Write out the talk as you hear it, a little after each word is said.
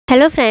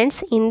Hello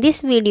friends, in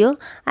this video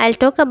I'll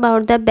talk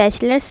about the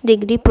bachelor's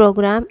degree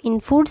program in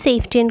food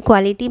safety and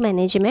quality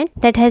management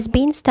that has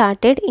been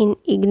started in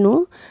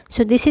ignou.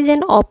 So this is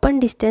an open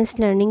distance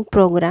learning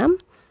program,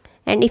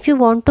 and if you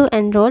want to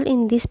enroll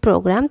in this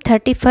program,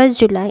 31st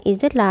July is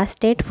the last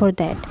date for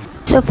that.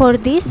 So for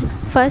this,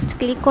 first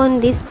click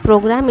on this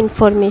program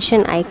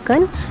information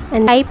icon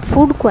and type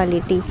food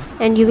quality,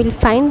 and you will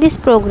find this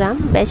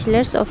program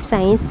Bachelor's of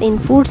Science in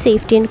Food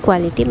Safety and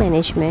Quality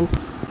Management.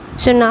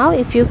 So now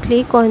if you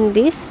click on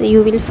this,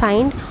 you will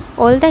find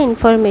all the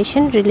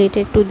information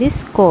related to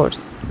this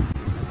course.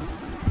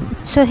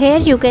 So here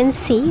you can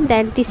see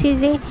that this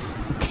is a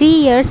 3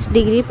 years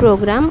degree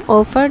program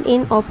offered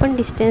in open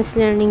distance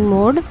learning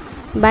mode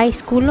by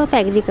School of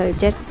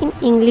Agriculture in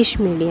English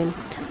medium.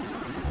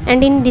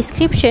 And in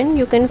description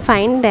you can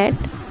find that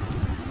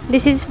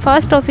this is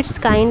first of its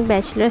kind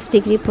bachelor's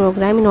degree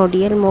program in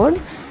ODL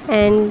mode,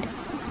 and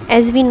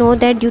as we know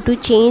that due to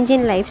change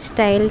in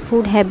lifestyle,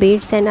 food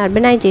habits and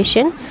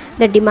urbanization,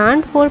 the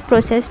demand for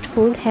processed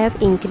food have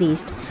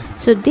increased.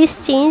 So this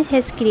change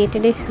has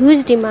created a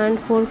huge demand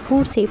for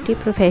food safety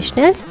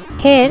professionals.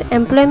 Here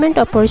employment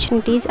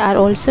opportunities are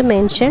also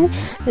mentioned,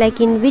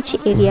 like in which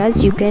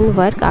areas you can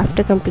work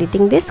after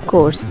completing this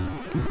course.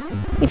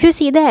 If you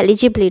see the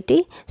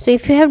eligibility, so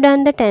if you have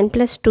done the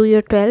 10+2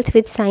 your 12th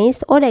with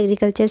science or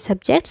agriculture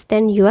subjects,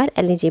 then you are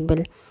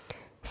eligible.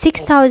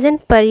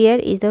 6,000 per year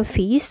is the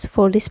fees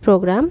for this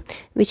program,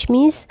 which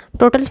means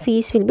total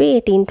fees will be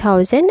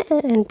 18,000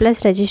 and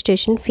plus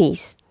registration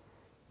fees.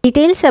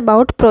 Details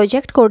about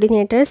project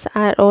coordinators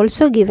are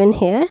also given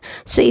here.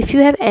 So if you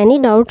have any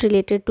doubt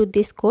related to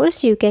this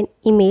course, you can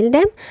email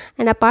them,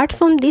 and apart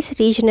from this,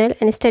 regional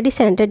and study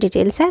center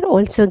details are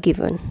also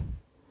given.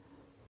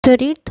 So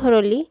read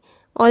thoroughly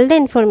all the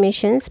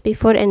informations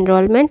before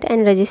enrollment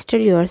and register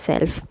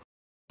yourself.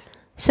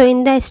 So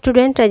in the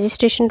student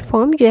registration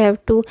form, you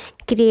have to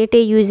create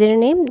a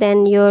username,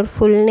 then your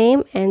full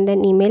name and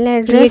then email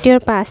address, create your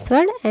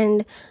password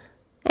and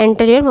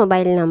enter your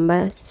mobile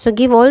number. So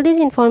give all these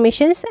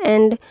informations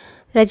and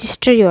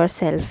register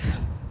yourself.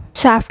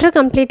 So after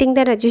completing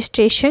the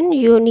registration,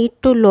 you need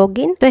to log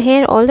in. So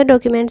here all the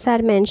documents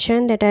are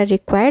mentioned that are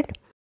required.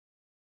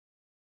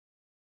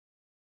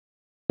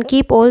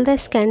 Keep all the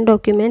scanned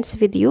documents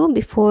with you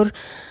before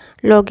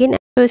login.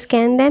 So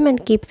scan them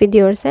and keep with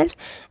yourself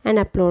and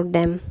upload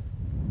them.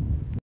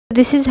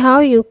 This is how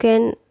you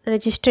can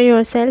register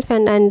yourself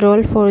and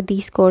enroll for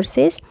these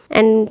courses.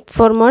 And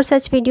for more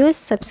such videos,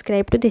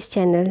 subscribe to this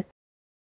channel.